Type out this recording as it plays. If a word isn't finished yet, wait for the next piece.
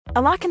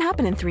A lot can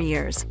happen in 3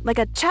 years, like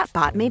a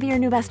chatbot may be your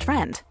new best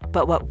friend.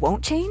 But what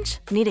won't change?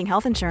 Needing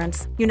health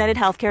insurance. United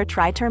Healthcare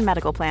Tri-Term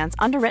Medical Plans,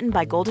 underwritten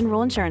by Golden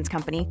Rule Insurance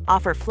Company,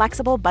 offer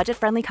flexible,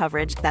 budget-friendly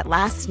coverage that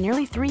lasts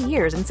nearly 3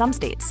 years in some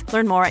states.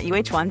 Learn more at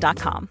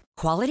uh1.com.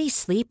 Quality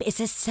sleep is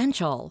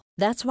essential.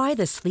 That's why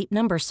the Sleep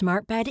Number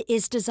Smart Bed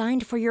is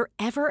designed for your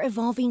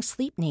ever-evolving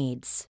sleep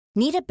needs.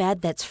 Need a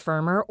bed that's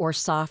firmer or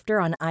softer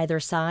on either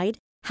side?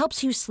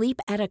 Helps you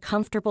sleep at a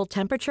comfortable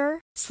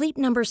temperature? Sleep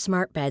Number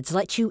Smart Beds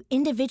let you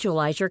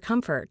individualize your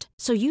comfort,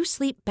 so you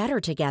sleep better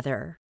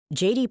together.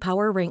 J.D.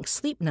 Power ranks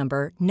Sleep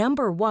Number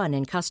number 1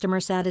 in customer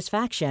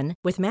satisfaction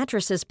with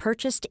mattresses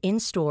purchased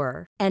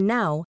in-store. And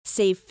now,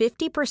 save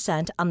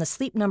 50% on the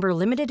Sleep Number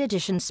Limited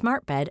Edition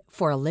Smart Bed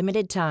for a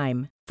limited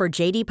time. For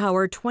J.D.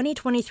 Power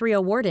 2023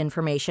 award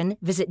information,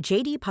 visit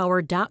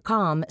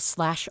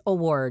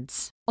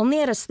jdpower.com/awards.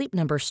 Only at a Sleep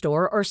Number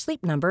store or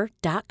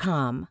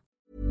sleepnumber.com.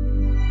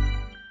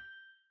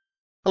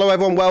 Hello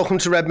everyone, welcome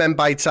to Redmen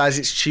Bitesize.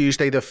 It's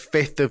Tuesday the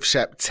 5th of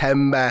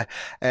September.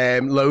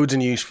 Loads of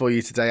news for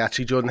you today.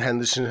 Actually, Jordan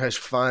Henderson has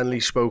finally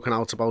spoken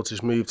out about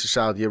his move to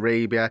Saudi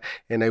Arabia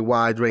in a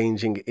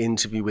wide-ranging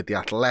interview with The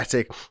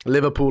Athletic.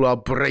 Liverpool are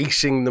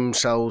bracing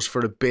themselves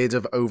for a bid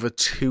of over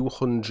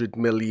 £200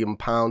 million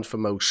for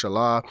Mo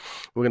Salah.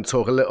 We're going to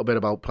talk a little bit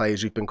about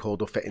players who've been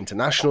called up for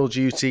international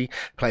duty,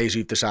 players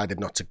who've decided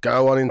not to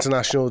go on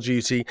international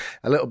duty,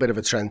 a little bit of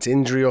a Trent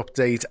injury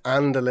update,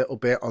 and a little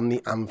bit on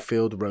the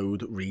Anfield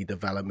Road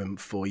redevelopment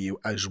for you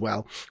as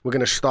well. We're going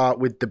to start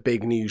with the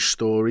big news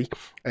story,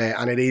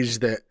 and it is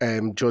that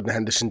Jordan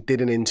Henderson did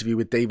an interview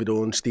with David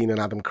Ornstein and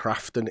Adam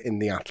Crafton in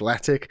The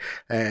Athletic.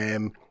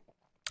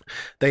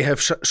 They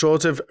have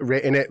sort of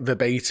written it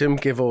verbatim,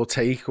 give or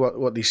take.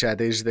 What they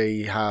said is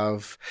they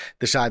have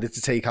decided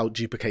to take out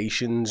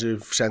duplications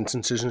of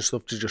sentences and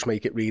stuff to just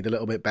make it read a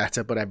little bit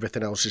better, but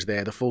everything else is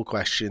there, the full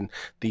question,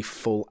 the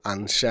full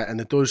answer. And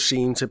there does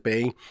seem to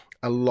be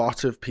a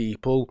lot of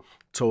people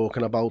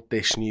talking about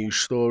this news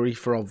story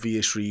for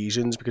obvious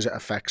reasons, because it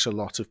affects a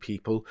lot of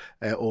people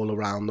all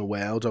around the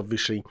world.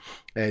 Obviously,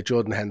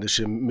 Jordan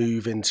Henderson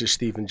moving to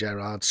Steven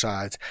Gerrard's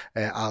side,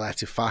 Al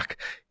Ettifaq,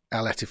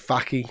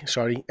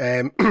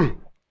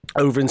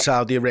 over in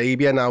Saudi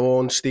Arabia. Now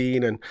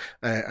Ornstein and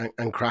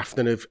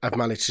Crafton have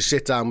managed to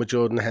sit down with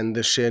Jordan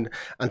Henderson,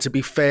 and to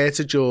be fair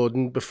to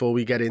Jordan, before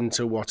we get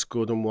into what's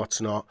good and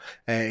what's not,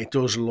 it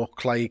does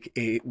look like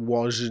it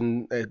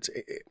wasn't...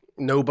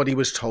 Nobody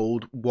was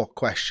told what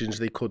questions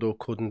they could or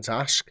couldn't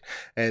ask.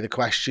 The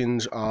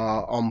questions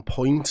are on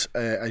point,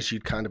 as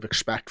you'd kind of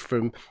expect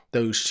from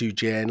those two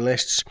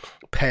journalists.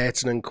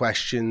 Pertinent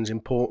questions,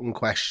 important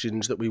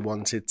questions that we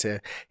wanted to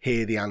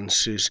hear the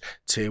answers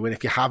to. And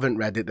if you haven't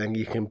read it, then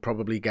you can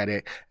probably get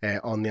it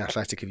on The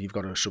Athletic if you've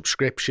got a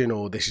subscription,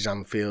 or This Is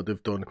Anfield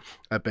have done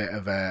a bit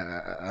of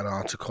an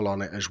article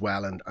on it as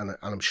well, and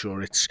I'm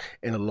sure it's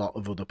in a lot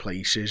of other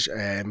places.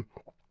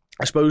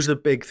 I suppose the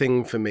big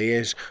thing for me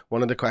is,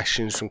 one of the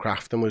questions from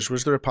Crafton was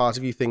there a part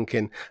of you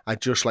thinking, I'd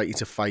just like you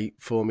to fight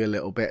for me a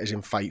little bit, as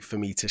in fight for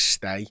me to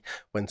stay,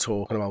 when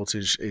talking about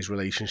his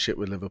relationship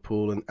with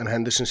Liverpool? And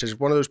Henderson says, if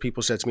one of those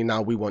people said to me,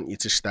 now we want you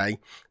to stay,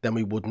 then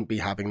we wouldn't be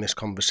having this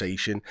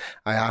conversation.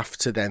 I have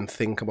to then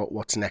think about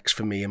what's next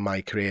for me in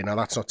my career. Now,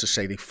 that's not to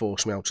say they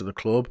forced me out of the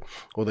club,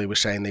 or they were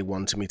saying they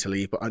wanted me to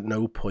leave, but at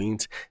no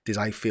point did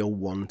I feel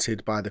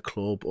wanted by the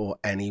club or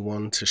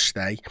anyone to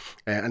stay.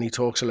 And he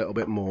talks a little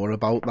bit more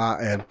about that,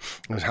 and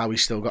how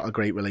he's still got a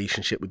great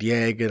relationship with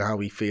Jürgen, how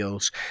he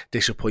feels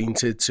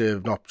disappointed to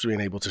have not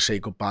been able to say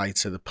goodbye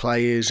to the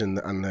players and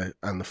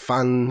the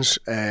fans.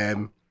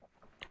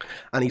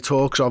 And he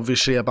talks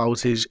obviously about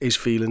his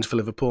feelings for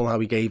Liverpool, how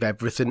he gave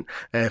everything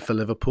for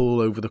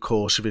Liverpool over the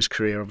course of his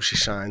career. Obviously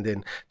signed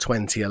in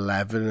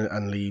 2011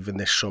 and leaving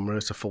this summer.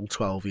 It's a full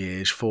 12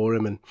 years for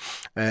him.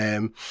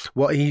 And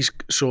what he's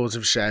sort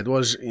of said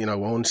was,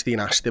 Ornstein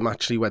asked him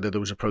actually whether there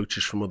was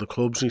approaches from other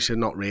clubs, and he said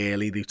not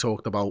really. They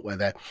talked about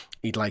whether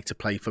he'd like to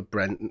play for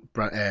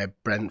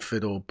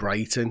Brentford or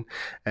Brighton,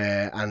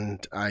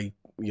 and I'm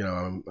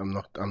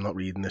not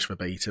reading this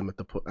verbatim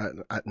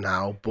at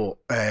now, but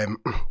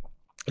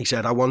he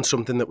said, I want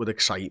something that would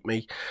excite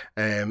me.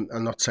 I'm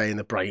not saying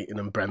that Brighton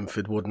and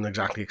Brentford wouldn't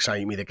exactly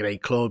excite me. They're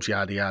great clubs,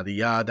 yada, yada,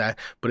 yada.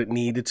 But it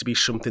needed to be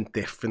something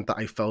different that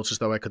I felt as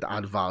though I could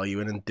add value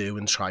in and do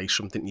and try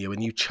something new, a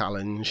new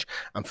challenge,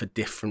 and for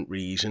different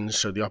reasons.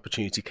 So the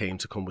opportunity came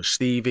to come with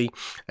Stevie.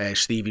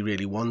 Stevie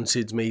really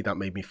wanted me. That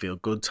made me feel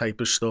good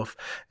type of stuff.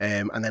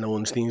 And then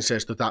Ornstein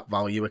says, does that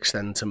value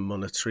extend to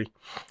monetary?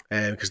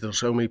 Because there's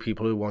so many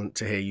people who want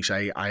to hear you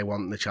say, I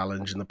want the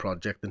challenge and the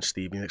project and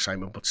Stevie and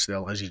excitement, but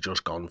still, has he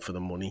just gone for the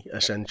money,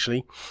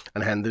 essentially?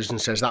 And Henderson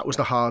says that was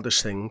the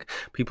hardest thing.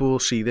 People will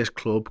see this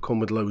club come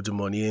with loads of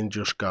money and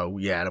just go,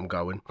 yeah, I'm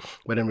going.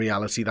 When in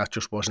reality, that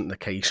just wasn't the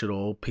case at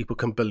all. People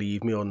can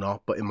believe me or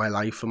not, but in my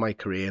life and my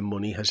career,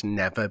 money has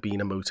never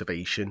been a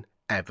motivation,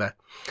 ever.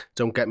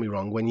 Don't get me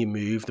wrong, when you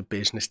move, the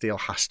business deal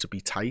has to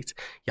be tight.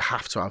 You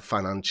have to have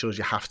financials,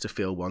 you have to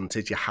feel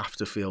wanted, you have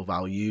to feel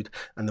valued,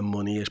 and the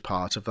money is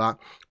part of that.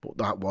 But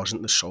that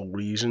wasn't the sole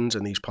reasons,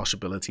 and these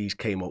possibilities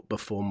came up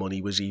before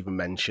money was even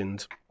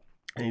mentioned.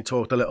 And he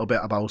talked a little bit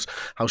about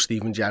how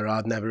Stephen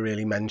Gerrard never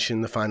really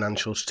mentioned the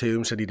financials to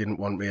him, said he didn't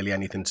want really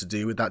anything to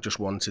do with that, just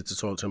wanted to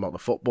talk to him about the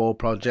football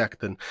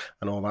project and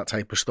all that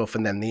type of stuff.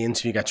 And then the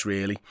interview gets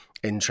really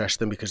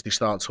interesting because they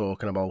start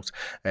talking about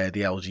the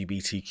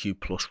LGBTQ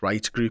plus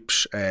rights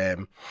groups.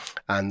 And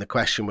the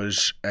question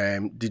was,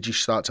 did you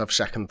start to have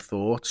second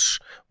thoughts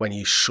when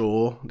you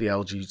saw the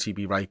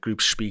LGBT right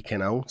groups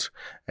speaking out?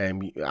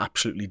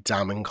 Absolutely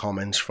damning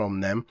comments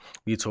from them.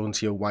 You're talking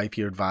to your wife,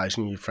 your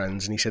advisor and your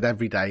friends. And he said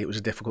every day it was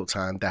a difficult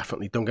time,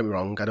 definitely. Don't get me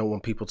wrong, I don't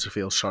want people to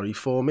feel sorry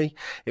for me.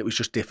 It was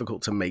just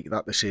difficult to make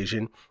that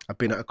decision. I've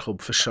been at a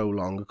club for so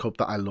long, a club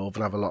that I love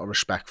and have a lot of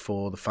respect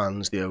for, the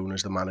fans, the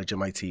owners, the manager,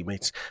 my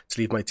teammates.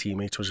 To leave my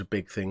teammates was a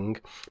big thing.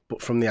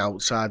 But from the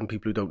outside and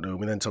people who don't know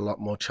me, then it's a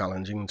lot more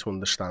challenging to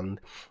understand.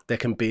 There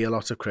can be a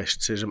lot of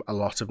criticism, a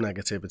lot of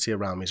negativity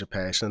around me as a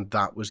person, and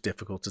that was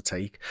difficult to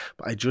take.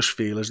 But I just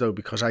feel as though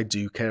because I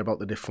do care about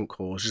the different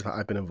causes that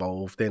I've been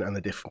involved in and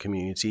the different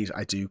communities,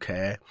 I do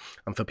care.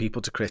 And for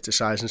people to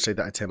criticise and say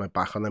that I turn my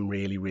back on them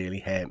really, really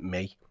hurt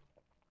me.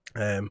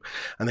 And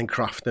then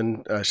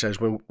Crafton says,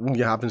 when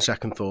you're having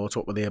second thoughts,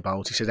 what were they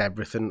about? He said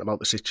everything about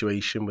the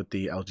situation with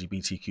the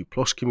LGBTQ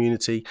plus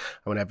community,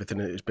 and when everything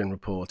that has been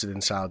reported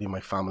in Saudi, my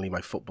family, my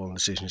football and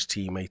decisions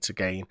teammates.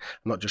 Again,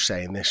 I'm not just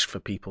saying this for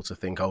people to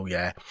think, oh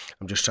yeah,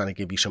 I'm just trying to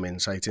give you some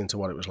insight into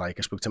what it was like.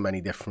 I spoke to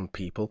many different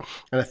people,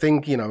 and I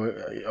think, you know,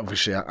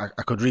 obviously I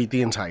could read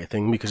the entire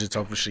thing because it's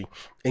obviously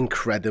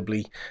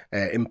incredibly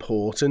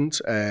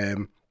important.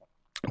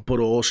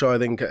 But also, I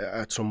think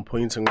at some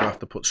point I'm going to have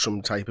to put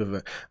some type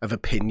of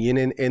opinion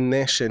in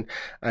this. And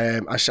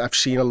I've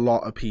seen a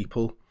lot of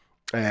people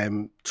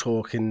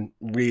talking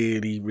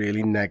really,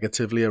 really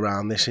negatively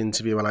around this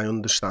interview, and I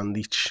understand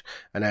each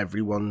and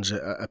everyone's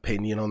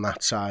opinion on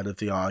that side of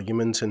the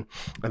argument. And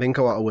I think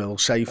what I will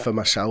say for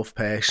myself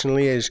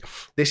personally is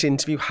this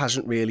interview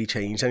hasn't really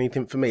changed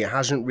anything for me. It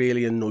hasn't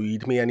really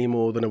annoyed me any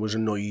more than I was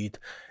annoyed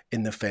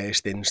in the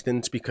first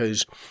instance,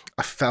 because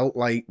I felt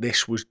like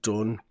this was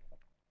done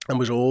and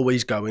was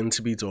always going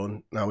to be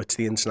done. Now it's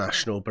the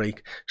international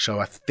break, so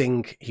I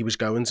think he was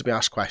going to be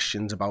asked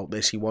questions about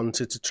this. He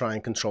wanted to try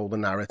and control the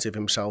narrative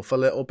himself a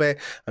little bit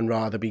and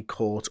rather be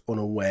caught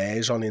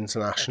unawares on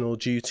international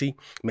duty,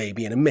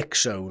 maybe in a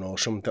mix zone or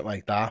something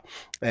like that,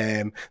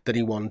 that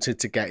he wanted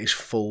to get his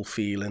full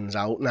feelings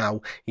out.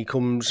 Now he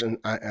comes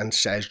and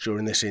says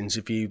during this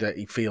interview that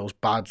he feels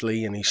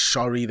badly and he's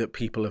sorry that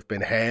people have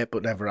been hurt,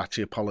 but never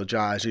actually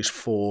apologises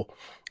for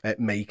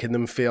making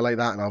them feel like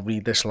that. And I'll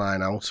read this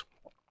line out.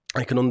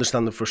 I can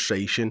understand the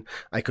frustration.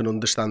 I can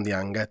understand the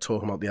anger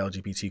talking about the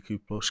LGBTQ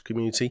plus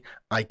community.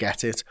 I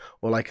get it.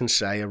 All I can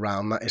say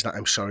around that is that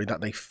I'm sorry that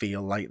they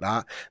feel like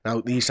that.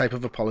 Now, these type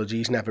of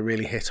apologies never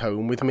really hit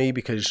home with me,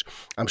 because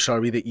I'm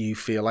sorry that you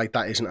feel like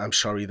that isn't I'm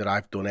sorry that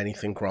I've done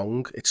anything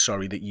wrong. It's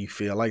sorry that you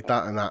feel like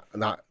that,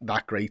 and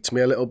that grates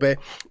me a little bit.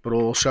 But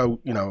also,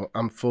 you know,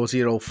 I'm a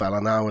 40-year-old fella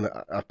now, and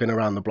I've been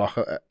around the block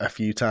a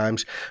few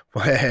times.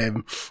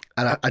 And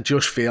I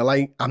just feel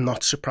like I'm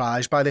not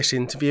surprised by this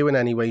interview in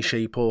any way,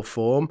 shape or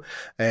form.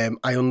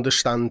 I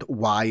understand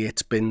why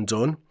it's been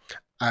done.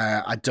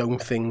 I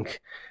don't think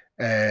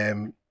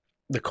the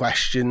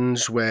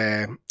questions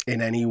were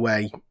in any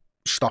way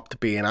stopped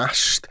being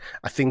asked.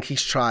 I think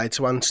he's tried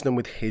to answer them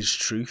with his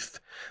truth.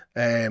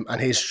 And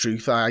his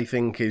truth, I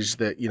think, is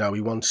that, you know,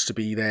 he wants to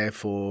be there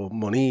for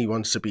money. He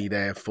wants to be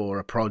there for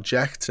a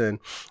project, and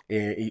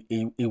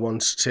he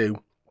wants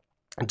to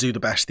do the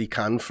best he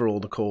can for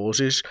all the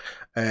causes.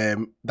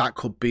 That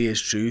could be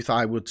his truth.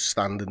 I would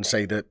stand and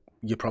say that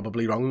you're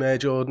probably wrong there,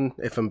 Jordan,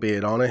 if I'm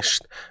being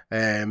honest.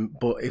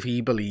 But if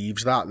he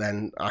believes that,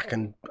 then I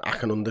can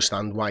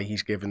understand why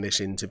he's given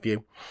this interview.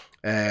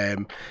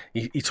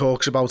 He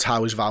talks about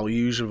how his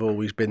values have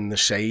always been the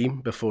same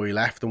before he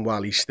left, and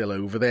while he's still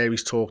over there,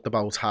 he's talked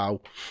about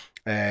how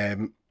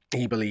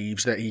he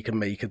believes that he can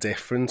make a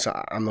difference.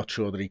 I'm not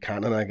sure that he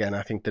can, and again,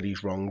 I think that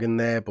he's wrong in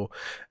there. But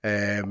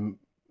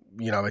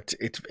you know,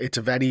 it's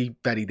a very,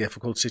 very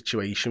difficult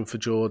situation for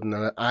Jordan,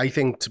 and I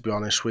think, to be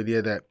honest with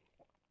you, that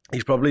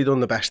he's probably done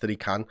the best that he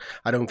can.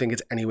 I don't think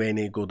it's anywhere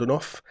near good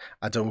enough.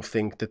 I don't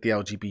think that the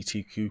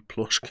LGBTQ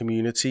plus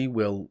community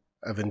will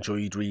have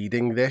enjoyed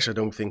reading this. I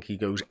don't think he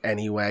goes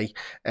anywhere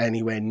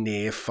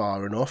near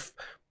far enough.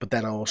 But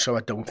then also,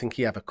 I don't think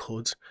he ever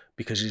could,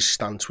 because his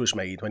stance was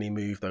made when he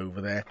moved over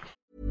there.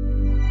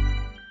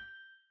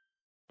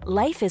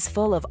 Life is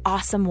full of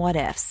awesome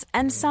what-ifs,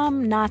 and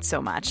some not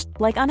so much,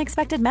 like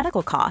unexpected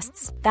medical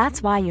costs.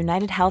 That's why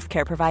United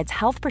Healthcare provides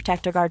Health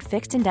Protector Guard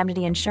fixed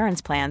indemnity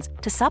insurance plans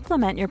to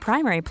supplement your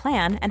primary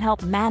plan and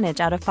help manage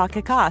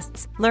out-of-pocket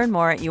costs. Learn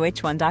more at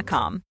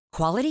uh1.com.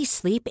 Quality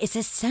sleep is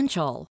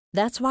essential.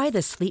 That's why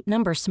the Sleep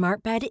Number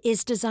Smart Bed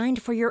is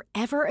designed for your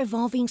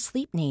ever-evolving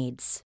sleep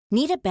needs.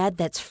 Need a bed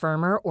that's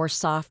firmer or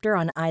softer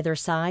on either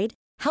side?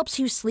 Helps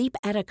you sleep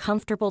at a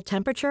comfortable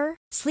temperature?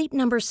 Sleep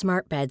Number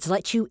Smart Beds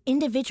let you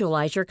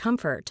individualize your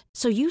comfort,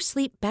 so you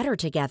sleep better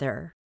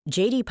together.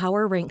 JD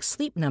Power ranks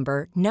Sleep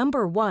Number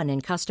number 1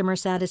 in customer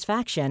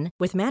satisfaction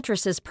with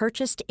mattresses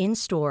purchased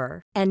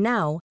in-store. And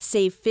now,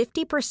 save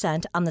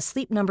 50% on the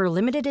Sleep Number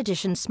Limited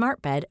Edition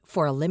Smart Bed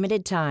for a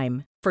limited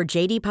time. For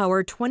JD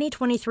Power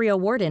 2023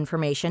 award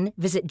information,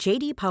 visit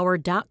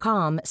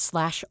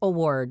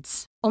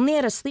jdpower.com/awards. Only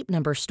at a Sleep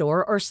Number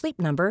store or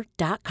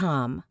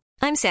sleepnumber.com.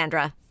 I'm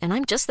Sandra, and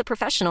I'm just the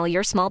professional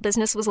your small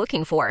business was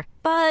looking for.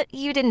 But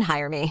you didn't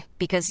hire me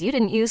because you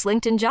didn't use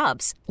LinkedIn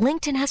Jobs.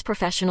 LinkedIn has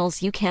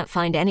professionals you can't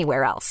find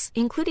anywhere else,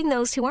 including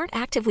those who aren't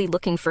actively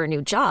looking for a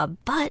new job,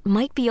 but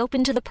might be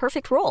open to the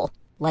perfect role,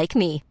 like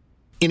me.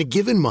 In a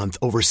given month,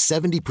 over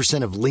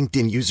 70% of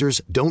LinkedIn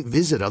users don't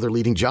visit other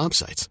leading job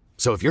sites.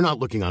 So if you're not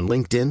looking on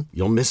LinkedIn,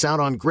 you'll miss out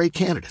on great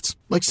candidates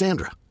like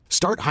Sandra.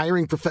 Start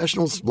hiring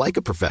professionals like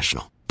a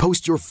professional.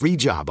 Post your free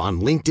job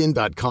on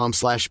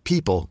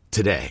linkedin.com/people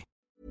today.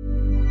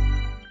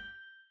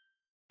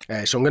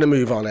 So I'm going to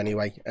move on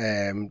anyway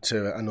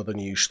to another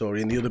news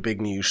story. And the other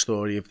big news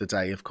story of the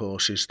day, of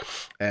course, is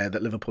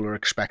that Liverpool are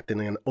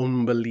expecting an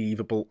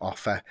unbelievable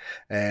offer.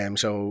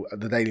 So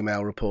the Daily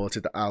Mail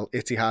reported that Al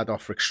Ittihad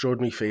offer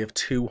extraordinary fee of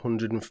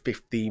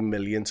 $250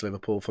 million to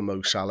Liverpool for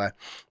Mo Salah,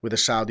 with a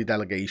Saudi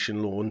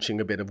delegation launching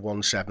a bid of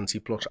 170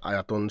 plus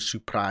add-ons to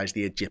prize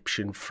the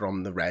Egyptian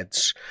from the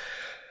Reds.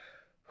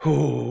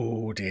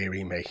 Oh,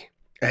 dearie me.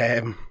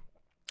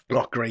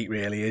 Not great,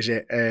 really, is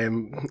it?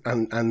 And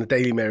the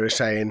Daily Mirror is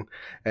saying,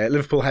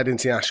 Liverpool head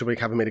into the National Week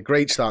having made a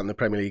great start in the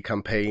Premier League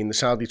campaign. The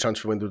Saudi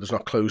transfer window does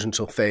not close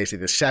until Thursday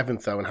the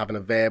 7th, though, and having a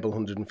verbal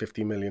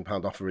 £150 million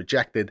offer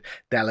rejected,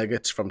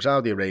 delegates from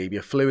Saudi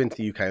Arabia flew into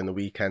the UK on the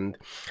weekend,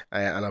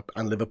 and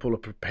Liverpool are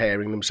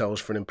preparing themselves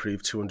for an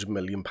improved £200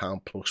 million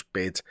plus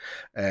bid.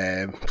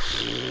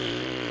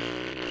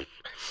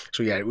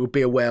 So yeah, it would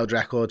be a world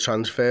record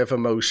transfer for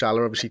Mo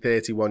Salah, obviously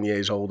 31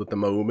 years old at the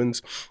moment.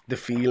 The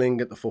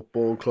feeling at the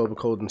football club,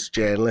 according to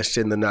journalists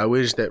in the know,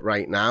 is that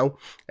right now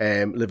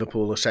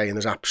Liverpool are saying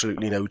there's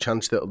absolutely no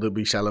chance that they'll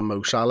be selling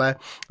Mo Salah.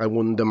 I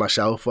wonder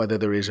myself whether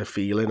there is a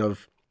feeling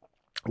of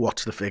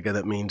what's the figure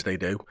that means they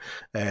do,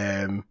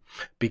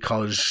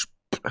 because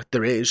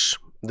there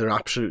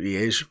absolutely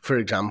is. For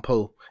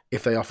example,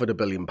 if they offered £1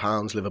 billion,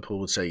 Liverpool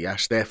would say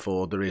yes.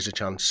 Therefore, there is a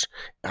chance,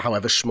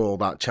 however small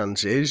that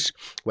chance is,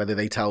 whether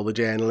they tell the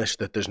journalist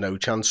that there's no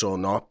chance or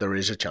not, there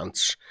is a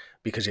chance.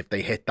 Because if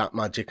they hit that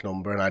magic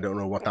number, and I don't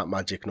know what that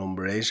magic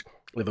number is,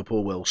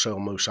 Liverpool will sell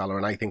Mo Salah,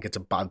 and I think it's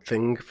a bad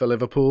thing for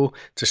Liverpool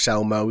to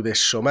sell Mo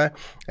this summer.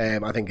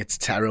 I think it's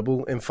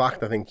terrible. In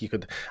fact, I think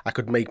I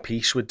could make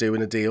peace with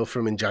doing a deal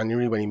for him in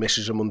January when he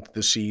misses a month of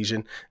the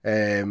season,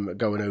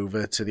 going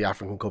over to the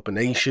African Cup of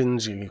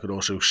Nations. You could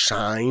also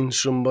sign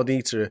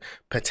somebody to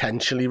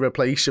potentially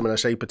replace him, and I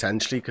say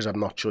potentially because I'm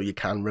not sure you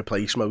can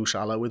replace Mo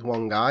Salah with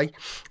one guy,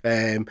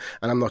 and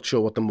I'm not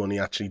sure what the money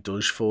actually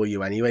does for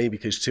you anyway,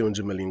 because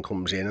 200 million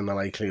comes in and the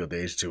likelihood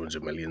is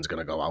 200 million is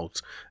going to go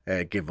out,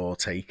 give or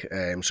take.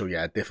 So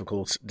yeah,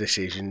 difficult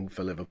decision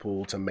for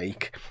Liverpool to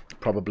make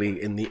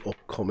probably in the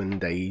upcoming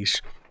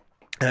days.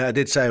 I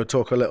did say I would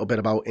talk a little bit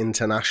about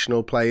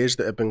international players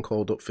that have been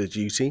called up for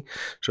duty.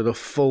 So the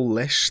full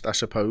list, I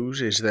suppose,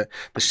 is that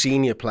the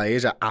senior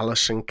players are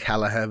Alisson,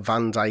 Kelleher,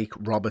 Van Dijk,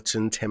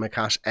 Robertson,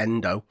 Timikas,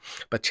 Endo,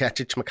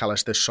 Bajcetic,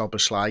 McAllister,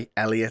 Szoboszlai,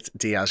 Elliott,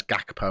 Diaz,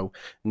 Gakpo,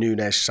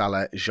 Nunes,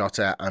 Salah,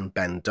 Jota and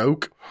Ben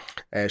Doak.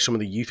 Some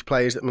of the youth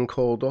players that have been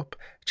called up: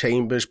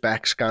 Chambers,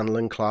 Beck,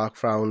 Scanlon, Clark,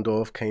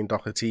 Frauendorf, Kane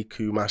Doherty,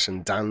 Kumas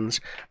and Dans.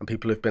 And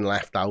people who've been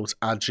left out: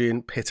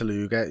 Adrian,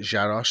 Pitaluga,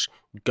 Jaros,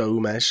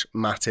 Gomez,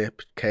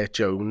 Matip, Kurt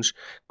Jones,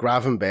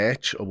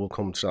 Gravenberch, or we'll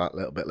come to that a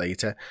little bit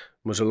later,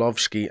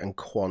 Muzelovsky and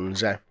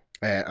Kwanzaa.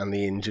 And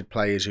the injured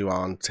players who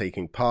aren't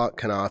taking part: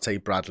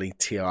 Kanate, Bradley,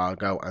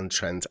 Thiago and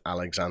Trent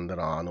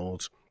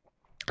Alexander-Arnold.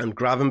 And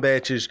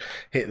Gravenberch has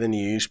hit the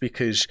news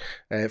because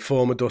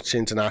former Dutch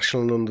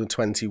international and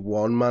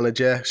under-21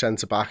 manager,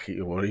 centre-back,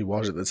 or he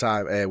was at the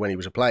time when he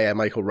was a player,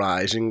 Michael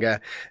Reisinger,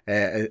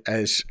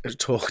 has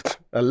talked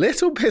a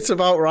little bit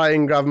about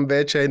Ryan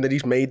Gravenberch, saying that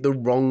he's made the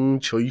wrong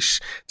choice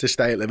to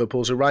stay at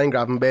Liverpool. So Ryan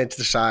Gravenberch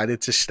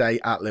decided to stay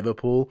at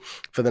Liverpool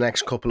for the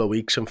next couple of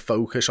weeks and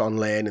focus on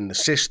learning the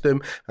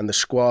system and the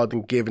squad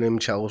and giving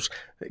himself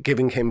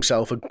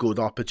a good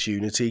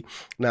opportunity.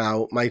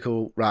 Now,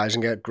 Michael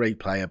Reisinger, great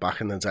player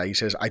back in the day,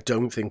 says, I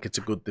don't think it's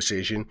a good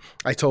decision.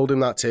 I told him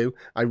that too.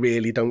 I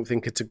really don't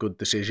think it's a good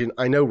decision.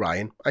 I know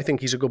Ryan. I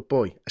think he's a good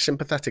boy, a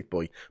sympathetic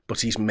boy,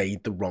 but he's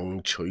made the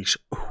wrong choice.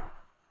 Ooh.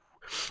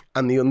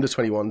 And the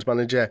under-21s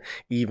manager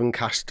even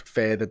cast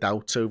further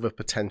doubts over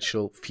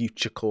potential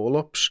future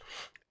call-ups,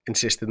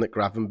 insisting that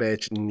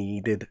Gravenberch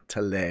needed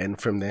to learn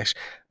from this.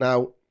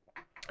 Now,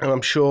 and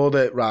I'm sure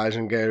that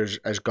Reisinger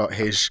has got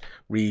his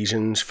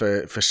reasons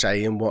for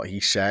saying what he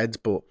said,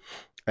 but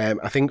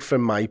I think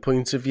from my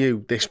point of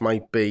view, this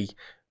might be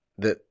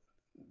that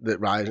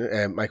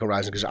Michael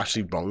Reisinger is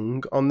actually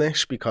wrong on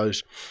this,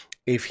 because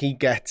if he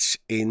gets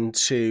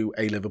into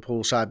a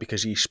Liverpool side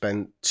because he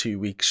spent 2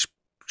 weeks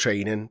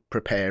training,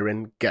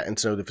 preparing, getting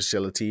to know the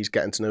facilities,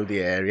 getting to know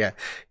the area,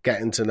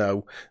 getting to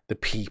know the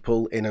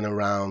people in and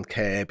around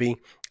Kirkby,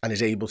 and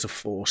is able to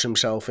force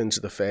himself into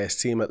the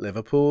first team at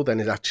Liverpool, then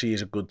it actually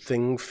is a good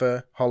thing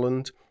for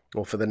Holland,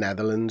 or for the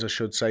Netherlands, I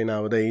should say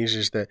nowadays,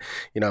 is that,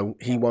 you know,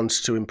 he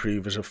wants to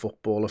improve as a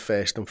footballer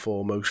first and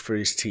foremost for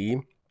his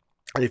team.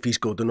 And if he's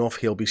good enough,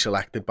 he'll be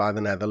selected by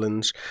the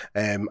Netherlands.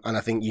 And I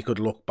think you could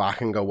look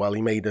back and go, well,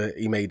 he made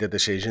a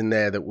decision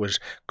there that was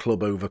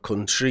club over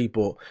country,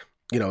 but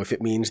you know, if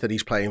it means that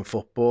he's playing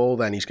football,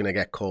 then he's going to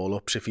get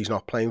call-ups. If he's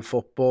not playing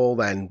football,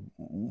 then,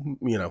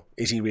 you know,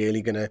 is he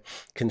really going to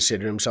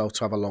consider himself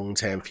to have a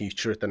long-term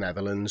future at the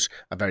Netherlands?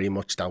 I very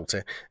much doubt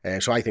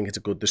it. So I think it's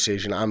a good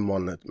decision. I'm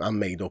one that I'm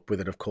made up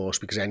with it, of course,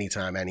 because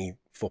anytime any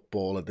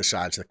footballer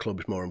decides the club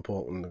is more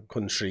important than the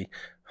country,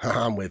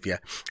 I'm with you.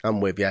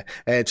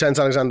 Trent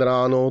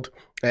Alexander-Arnold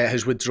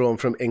has withdrawn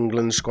from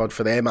England's squad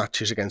for their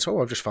matches against,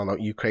 I've just found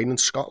out, Ukraine and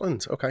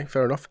Scotland. Okay,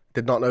 fair enough.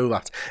 Did not know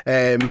that.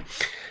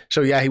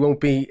 So yeah, he won't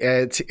be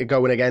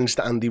going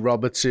against Andy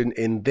Robertson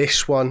in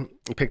this one.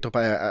 He picked up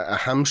a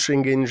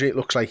hamstring injury. It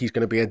looks like he's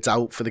going to be a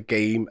doubt for the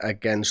game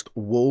against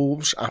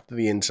Wolves after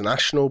the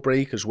international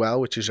break as well,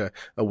 which is a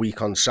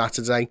week on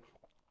Saturday.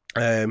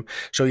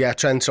 So yeah,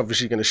 Trent's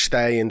obviously going to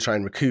stay and try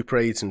and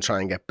recuperate and try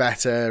and get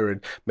better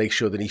and make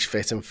sure that he's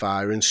fit and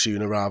firing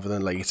sooner rather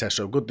than later.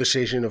 So good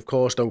decision, of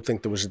course. Don't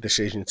think there was a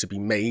decision to be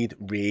made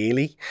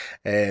really,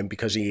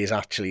 because he is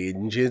actually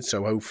injured.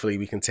 So hopefully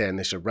we can turn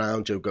this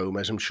around. Joe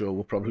Gomez, I'm sure,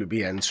 will probably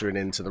be entering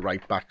into the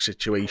right back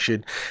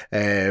situation,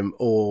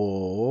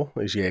 or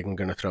is Jürgen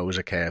going to throw us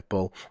a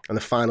curveball? And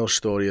the final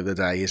story of the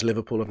day is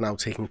Liverpool have now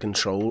taken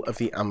control of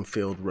the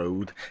Anfield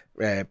Road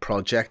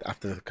project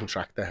after the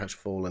contractor has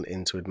fallen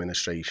into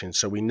administration.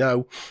 So we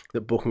know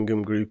that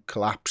Buckingham Group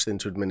collapsed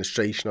into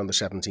administration on the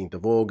 17th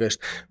of August.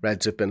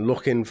 Reds have been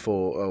looking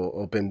for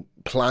or been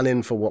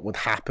planning for what would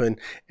happen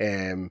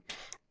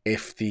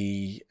if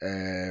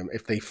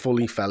they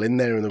fully fell in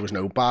there and there was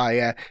no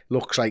buyer.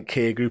 Looks like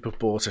Care Group have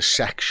bought a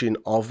section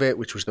of it,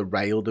 which was the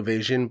rail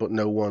division, but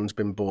no one's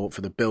been bought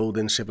for the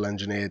building, civil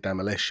engineer,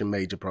 demolition,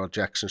 major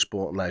projects and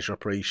sport and leisure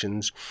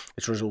operations.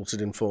 It's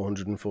resulted in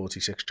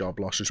 446 job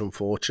losses,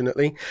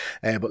 unfortunately.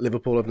 But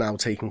Liverpool have now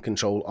taken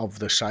control of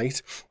the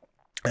site.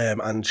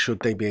 And should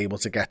they be able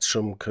to get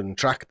some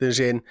contractors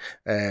in,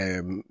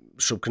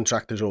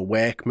 subcontractors or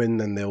workmen,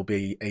 then they'll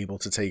be able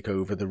to take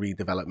over the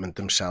redevelopment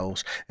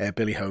themselves.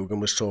 Billy Hogan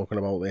was talking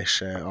about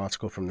this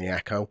article from the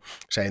Echo,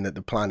 saying that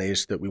the plan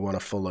is that we want a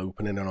full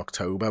opening in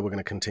October. We're going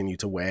to continue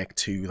to work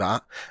to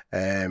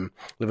that.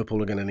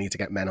 Liverpool are going to need to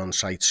get men on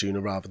site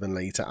sooner rather than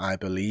later, I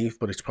believe,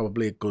 but it's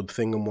probably a good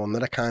thing, and one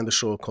that I kind of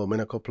saw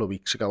coming a couple of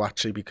weeks ago,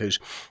 actually, because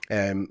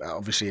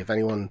obviously if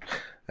anyone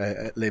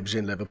lives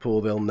in Liverpool,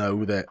 they'll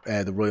know that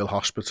the Royal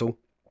Hospital,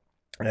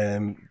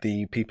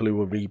 the people who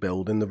were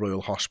rebuilding the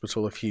Royal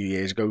Hospital a few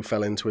years ago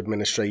fell into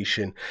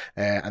administration,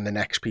 and the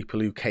next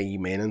people who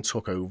came in and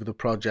took over the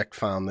project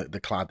found that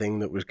the cladding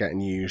that was getting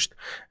used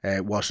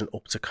wasn't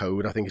up to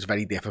code. I think it's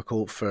very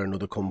difficult for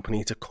another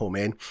company to come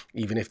in,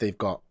 even if they've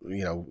got,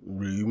 you know,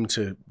 room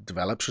to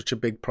develop such a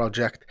big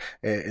project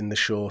in the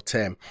short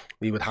term.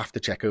 We would have to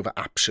check over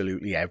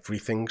absolutely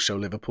everything, so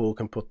Liverpool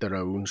can put their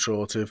own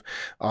sort of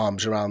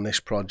arms around this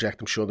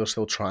project. I'm sure they'll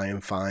still try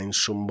and find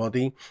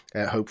somebody.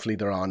 Hopefully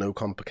there are no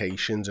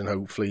complications, and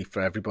hopefully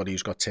for everybody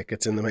who's got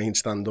tickets in the main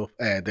stand up,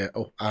 the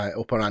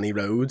Upper Annie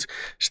Road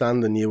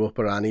stand, the new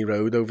Upper Annie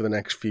Road, over the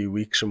next few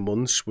weeks and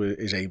months,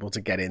 is able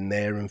to get in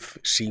there and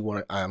see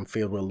what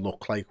Anfield will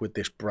look like with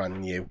this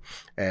brand new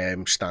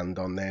stand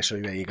on there. So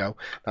there you go.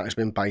 That has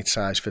been Bite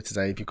Size for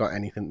today. If you've got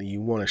anything that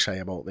you want to say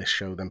about this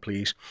show, then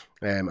please,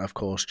 of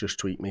course, just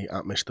tweet me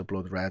at Mr.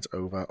 Blood Red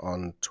over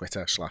on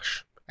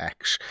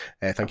Twitter/X.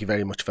 Thank you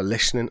very much for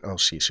listening. I'll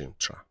see you soon.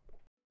 Tra.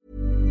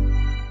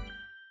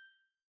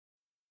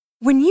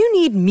 When you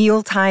need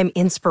mealtime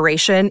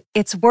inspiration,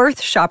 it's worth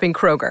shopping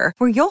Kroger,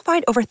 where you'll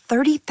find over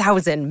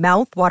 30,000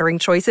 mouth-watering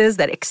choices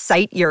that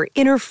excite your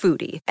inner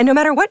foodie. And no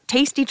matter what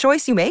tasty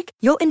choice you make,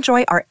 you'll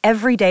enjoy our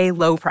everyday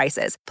low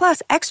prices,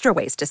 plus extra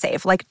ways to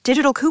save, like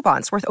digital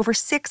coupons worth over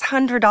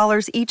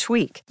 $600 each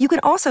week. You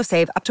can also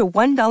save up to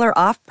 $1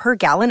 off per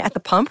gallon at the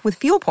pump with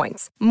fuel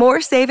points.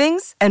 More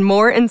savings and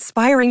more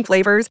inspiring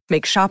flavors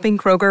make shopping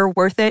Kroger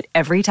worth it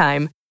every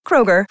time.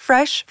 Kroger,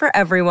 fresh for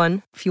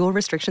everyone. Fuel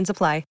restrictions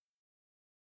apply.